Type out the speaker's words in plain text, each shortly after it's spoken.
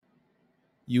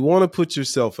You want to put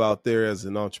yourself out there as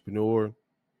an entrepreneur.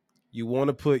 You want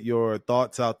to put your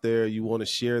thoughts out there. You want to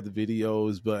share the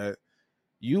videos, but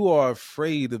you are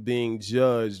afraid of being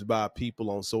judged by people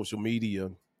on social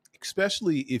media,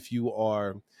 especially if you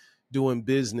are doing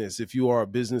business, if you are a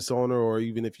business owner, or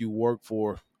even if you work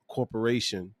for a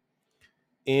corporation.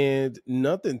 And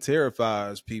nothing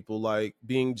terrifies people like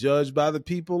being judged by the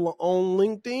people on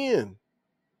LinkedIn.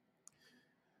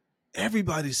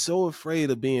 Everybody's so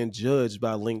afraid of being judged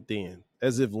by LinkedIn,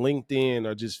 as if LinkedIn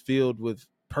are just filled with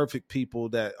perfect people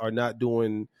that are not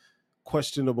doing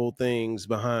questionable things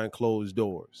behind closed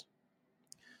doors.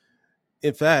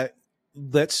 In fact,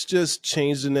 let's just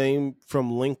change the name from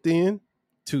LinkedIn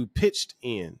to Pitched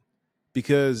In,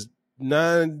 because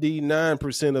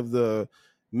 99% of the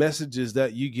messages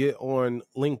that you get on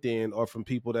LinkedIn are from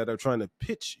people that are trying to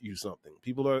pitch you something,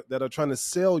 that are trying to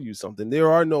sell you something.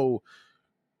 There are no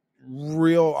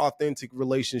real authentic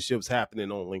relationships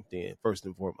happening on LinkedIn, first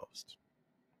and foremost.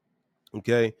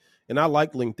 Okay. And I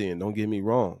like LinkedIn, don't get me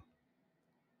wrong.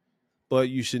 But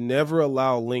you should never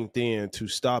allow LinkedIn to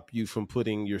stop you from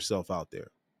putting yourself out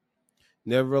there.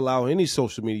 Never allow any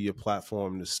social media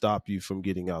platform to stop you from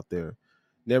getting out there.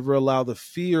 Never allow the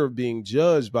fear of being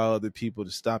judged by other people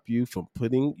to stop you from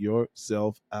putting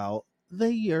yourself out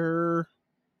there.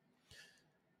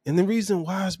 And the reason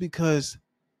why is because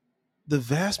the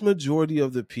vast majority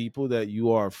of the people that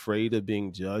you are afraid of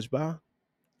being judged by,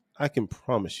 I can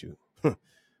promise you, I'm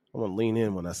going to lean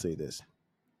in when I say this.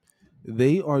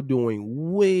 They are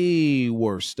doing way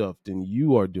worse stuff than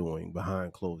you are doing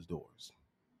behind closed doors.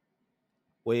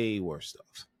 Way worse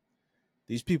stuff.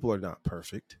 These people are not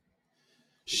perfect.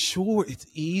 Sure, it's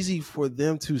easy for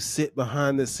them to sit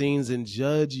behind the scenes and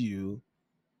judge you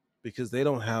because they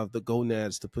don't have the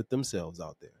gonads to put themselves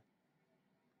out there.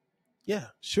 Yeah,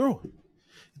 sure.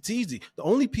 It's easy. The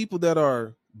only people that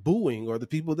are booing are the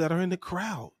people that are in the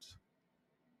crowds.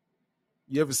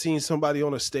 You ever seen somebody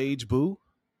on a stage boo?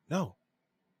 No.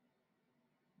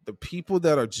 The people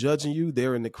that are judging you,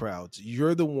 they're in the crowds.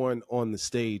 You're the one on the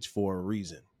stage for a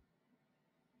reason.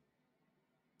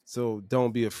 So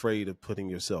don't be afraid of putting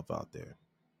yourself out there.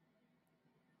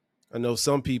 I know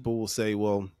some people will say,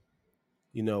 well,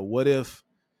 what if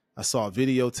I saw a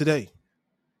video today?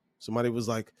 Somebody was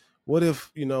like, what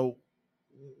if,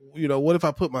 what if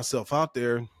I put myself out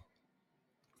there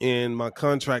and my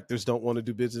contractors don't want to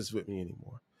do business with me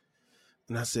anymore?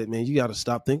 And I said, man, you got to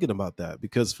stop thinking about that,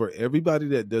 because for everybody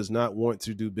that does not want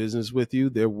to do business with you,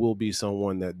 there will be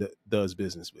someone that does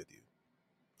business with you.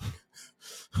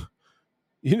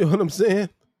 You know what I'm saying?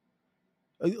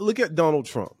 Look at Donald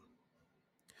Trump.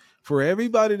 For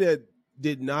everybody that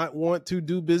did not want to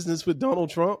do business with Donald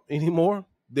Trump anymore,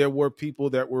 there were people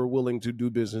that were willing to do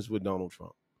business with Donald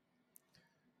Trump.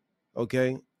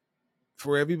 Okay?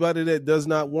 For everybody that does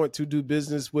not want to do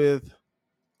business with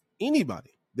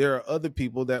anybody, there are other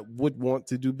people that would want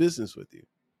to do business with you.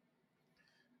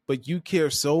 But you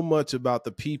care so much about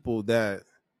the people that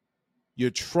you're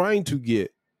trying to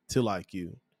get to like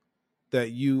you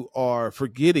that you are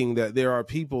forgetting that there are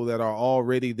people that are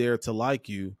already there to like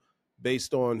you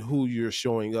based on who you're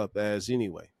showing up as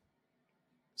anyway.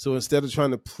 So instead of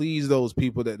trying to please those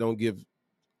people that don't give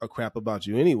a crap about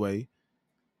you anyway,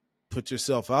 put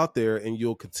yourself out there and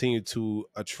you'll continue to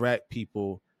attract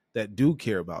people that do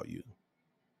care about you.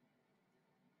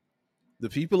 The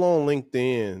people on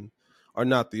LinkedIn are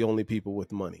not the only people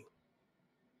with money.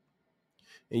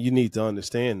 And you need to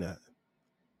understand that.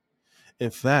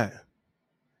 In fact,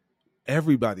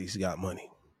 everybody's got money.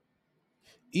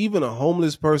 Even a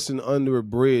homeless person under a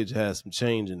bridge has some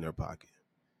change in their pocket.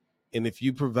 And if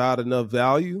you provide enough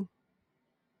value,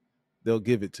 they'll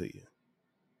give it to you.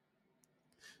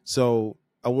 So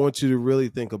I want you to really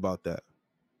think about that.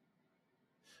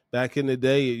 Back in the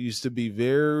day, it used to be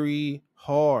very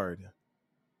hard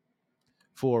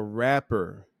for a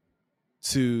rapper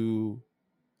to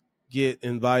get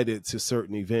invited to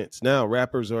certain events. Now,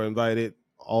 rappers are invited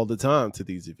all the time to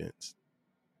these events.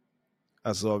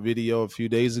 I saw a video a few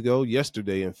days ago,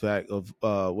 yesterday, in fact, of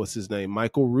what's his name?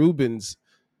 Michael Rubin's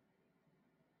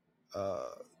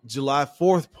July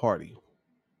 4th party.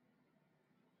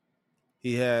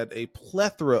 He had a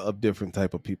plethora of different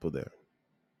type of people there.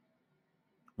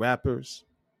 Rappers,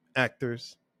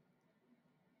 actors,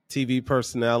 TV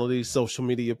personalities, social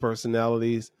media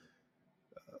personalities,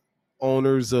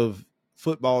 owners of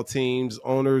football teams,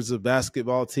 owners of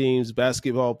basketball teams,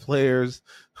 basketball players,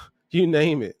 you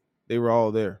name it. They were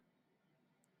all there.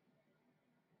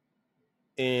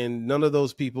 And none of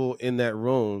those people in that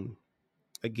room,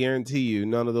 I guarantee you,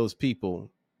 none of those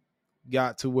people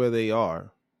got to where they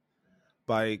are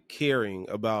by caring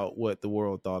about what the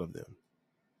world thought of them.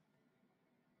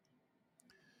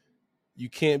 you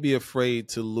can't be afraid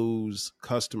to lose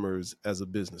customers as a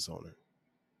business owner,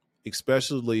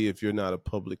 especially if you're not a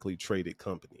publicly traded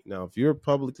company. Now, if you're a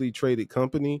publicly traded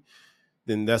company,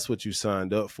 then that's what you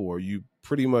signed up for. You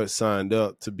pretty much signed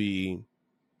up to be,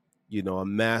 a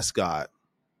mascot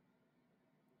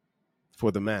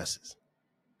for the masses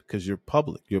because you're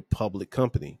a public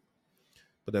company.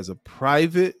 But as a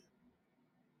private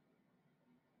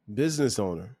business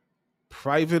owner,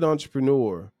 private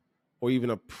entrepreneur, or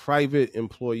even a private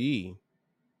employee,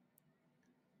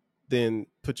 then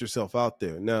put yourself out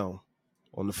there. Now,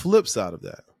 on the flip side of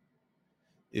that,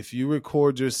 if you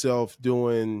record yourself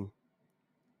doing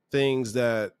things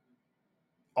that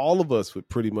all of us would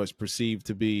pretty much perceive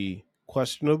to be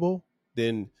questionable,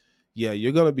 then yeah,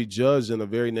 you're going to be judged in a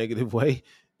very negative way,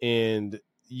 and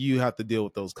you have to deal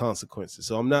with those consequences.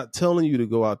 So I'm not telling you to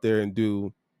go out there and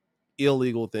do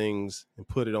illegal things and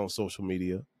put it on social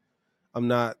media. I'm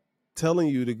not telling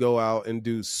you to go out and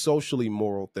do socially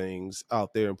moral things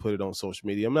out there and put it on social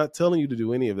media. I'm not telling you to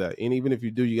do any of that. And even if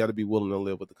you do, you got to be willing to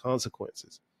live with the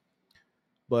consequences.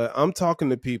 But I'm talking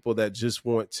to people that just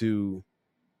want to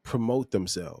promote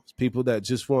themselves, people that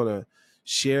just want to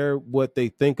share what they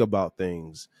think about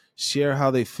things, share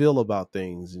how they feel about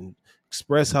things, and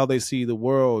express how they see the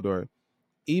world, or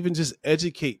even just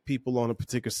educate people on a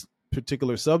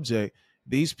particular subject.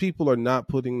 These people are not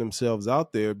putting themselves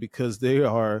out there because they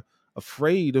are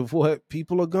afraid of what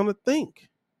people are going to think.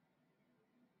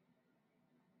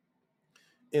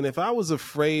 And if I was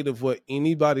afraid of what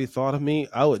anybody thought of me,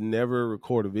 I would never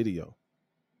record a video.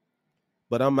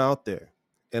 But I'm out there,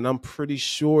 and I'm pretty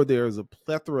sure there's a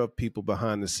plethora of people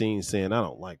behind the scenes saying, I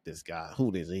don't like this guy. Who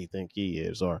does he think he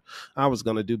is? Or I was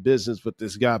going to do business with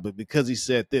this guy, but because he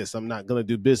said this, I'm not going to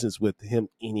do business with him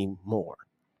anymore.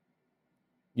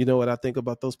 You know what I think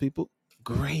about those people?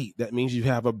 Great. That means you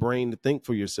have a brain to think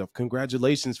for yourself.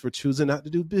 Congratulations for choosing not to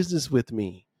do business with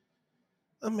me.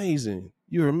 Amazing.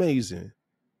 You're amazing.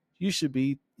 You should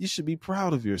be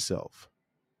proud of yourself,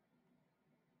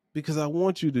 because I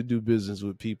want you to do business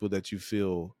with people that you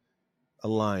feel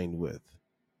aligned with.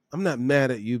 I'm not mad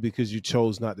at you because you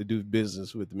chose not to do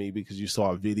business with me because you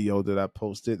saw a video that I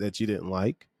posted that you didn't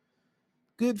like.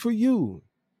 Good for you.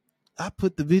 I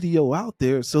put the video out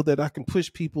there so that I can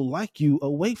push people like you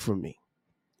away from me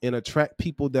and attract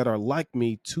people that are like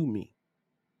me to me.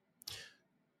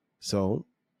 So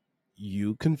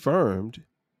you confirmed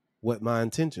what my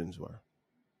intentions were.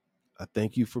 I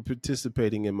thank you for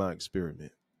participating in my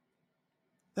experiment.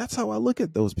 That's how I look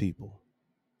at those people.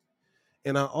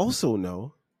 And I also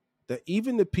know that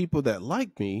even the people that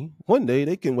like me, one day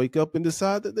they can wake up and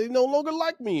decide that they no longer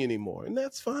like me anymore. And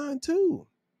that's fine too.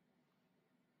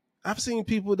 I've seen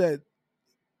people that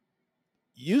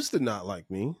used to not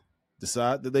like me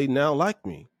decide that they now like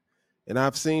me. And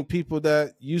I've seen people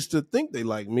that used to think they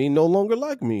like me no longer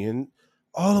like me. And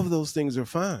all of those things are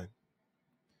fine.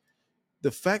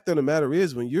 The fact of the matter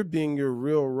is, when you're being your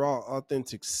real, raw,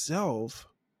 authentic self,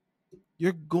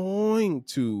 you're going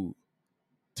to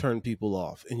turn people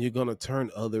off and you're going to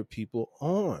turn other people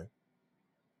on.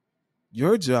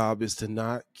 Your job is to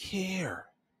not care.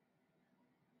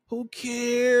 Who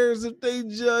cares if they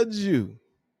judge you?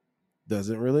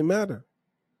 Doesn't really matter.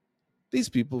 These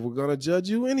people were going to judge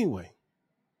you anyway.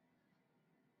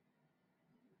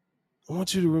 I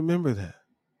want you to remember that.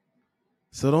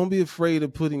 So don't be afraid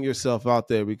of putting yourself out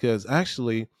there, because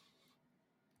actually,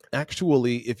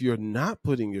 if you're not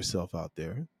putting yourself out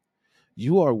there,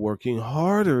 you are working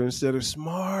harder instead of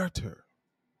smarter.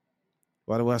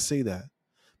 Why do I say that?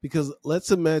 Because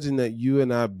let's imagine that you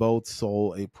and I both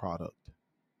sold a product.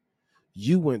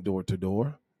 You went door to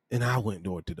door and I went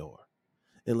door to door.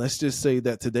 And let's just say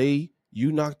that today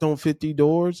you knocked on 50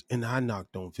 doors and I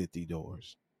knocked on 50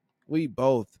 doors. We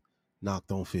both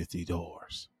knocked on 50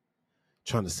 doors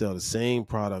trying to sell the same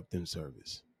product and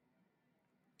service.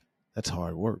 That's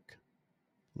hard work.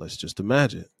 Let's just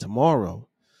imagine tomorrow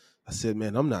I said,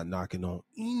 man, I'm not knocking on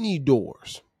any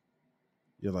doors.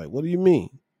 You're like, what do you mean?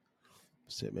 I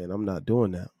said, man, I'm not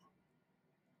doing that.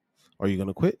 Are you going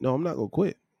to quit? No, I'm not going to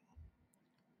quit.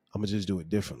 I'm going to just do it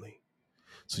differently.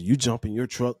 So you jump in your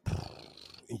truck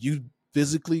and you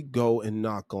physically go and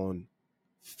knock on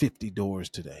 50 doors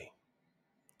today.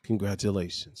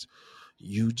 Congratulations.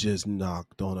 You just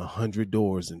knocked on 100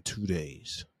 doors in 2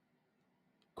 days.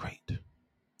 Great.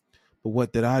 But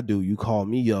what did I do? You call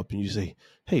me up and you say,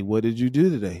 hey, what did you do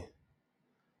today?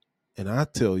 And I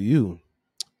tell you,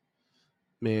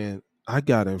 man, I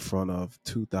got in front of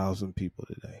 2,000 people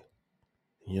today.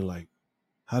 And you're like,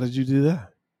 how did you do that?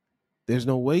 There's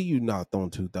no way you knocked on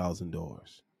 2,000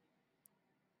 doors.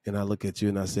 And I look at you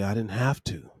and I say, I didn't have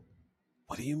to.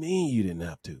 What do you mean you didn't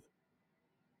have to?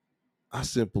 I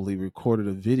simply recorded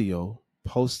a video,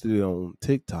 posted it on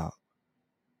TikTok.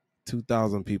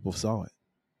 2,000 people saw it.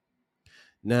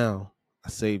 Now I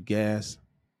saved gas.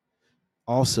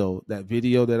 Also, that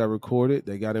video that I recorded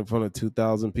that got in front of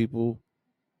 2,000 people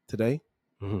today,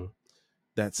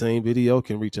 that same video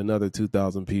can reach another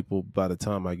 2,000 people by the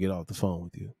time I get off the phone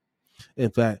with you.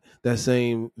 In fact, that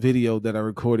same video that I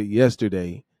recorded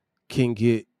yesterday can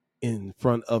get in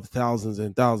front of thousands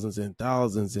and thousands and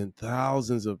thousands and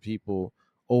thousands of people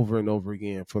over and over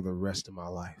again for the rest of my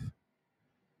life.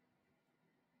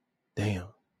 Damn.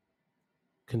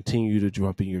 Continue to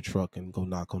jump in your truck and go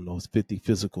knock on those 50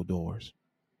 physical doors.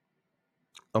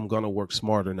 I'm going to work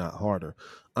smarter, not harder.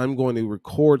 I'm going to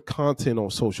record content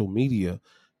on social media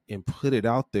and put it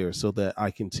out there so that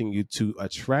I continue to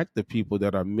attract the people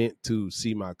that are meant to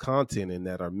see my content and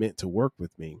that are meant to work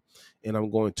with me. And I'm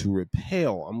going to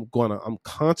repel. I'm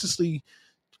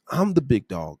the big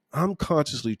dog. I'm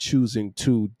consciously choosing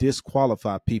to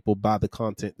disqualify people by the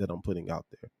content that I'm putting out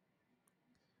there.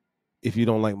 If you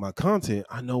don't like my content,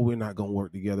 I know we're not going to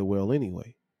work together well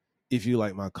anyway. If you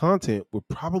like my content, we're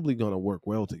probably going to work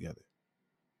well together.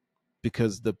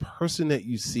 Because the person that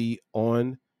you see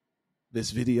on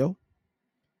this video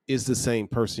is the same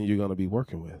person you're going to be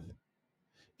working with.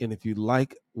 And if you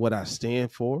like what I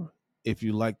stand for, if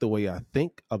you like the way I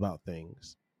think about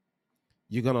things,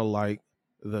 you're going to like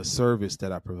the service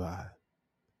that I provide.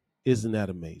 Isn't that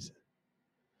amazing?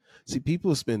 See,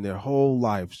 people spend their whole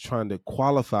lives trying to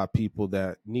qualify people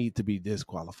that need to be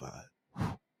disqualified.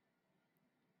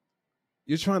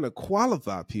 You're trying to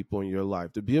qualify people in your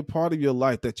life to be a part of your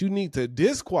life that you need to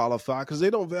disqualify because they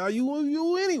don't value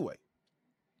you anyway.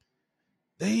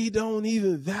 They don't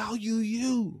even value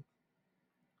you.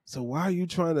 So why are you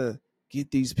trying to get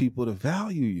these people to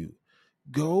value you?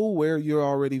 Go where you're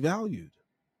already valued.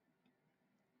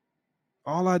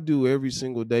 All I do every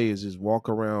single day is just walk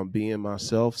around being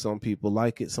myself. Some people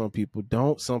like it, some people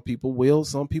don't, some people will,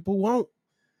 some people won't.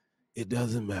 It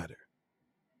doesn't matter.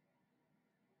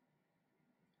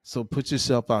 So put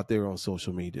yourself out there on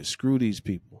social media. Screw these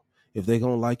people. If they're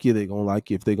going to like you, they're going to like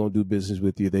you. If they're going to do business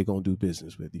with you, they're going to do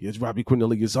business with you. It's Robbie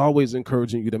Cornelius, always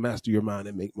encouraging you to master your mind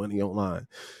and make money online.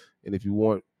 And if you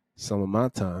want some of my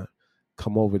time,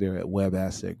 come over there at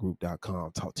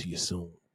webassetgroup.com. Talk to you soon.